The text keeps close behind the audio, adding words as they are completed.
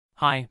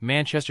Hi,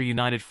 Manchester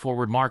United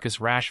forward Marcus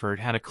Rashford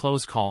had a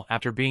close call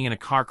after being in a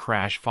car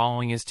crash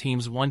following his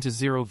team's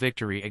 1-0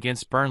 victory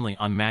against Burnley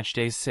on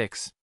matchday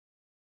 6.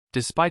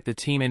 Despite the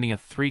team ending a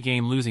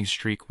 3-game losing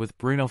streak with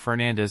Bruno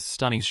Fernandes'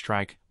 stunning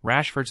strike,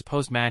 Rashford's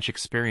post-match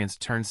experience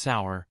turned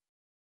sour.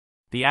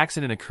 The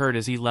accident occurred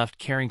as he left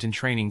Carrington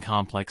Training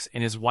Complex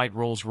in his white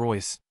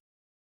Rolls-Royce.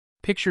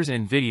 Pictures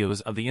and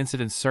videos of the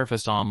incident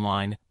surfaced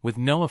online, with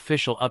no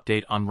official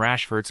update on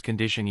Rashford's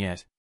condition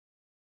yet.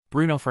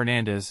 Bruno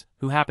Fernandes,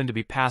 who happened to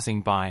be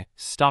passing by,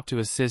 stopped to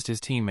assist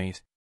his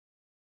teammate.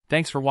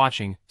 Thanks for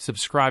watching,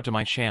 subscribe to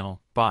my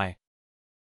channel, bye.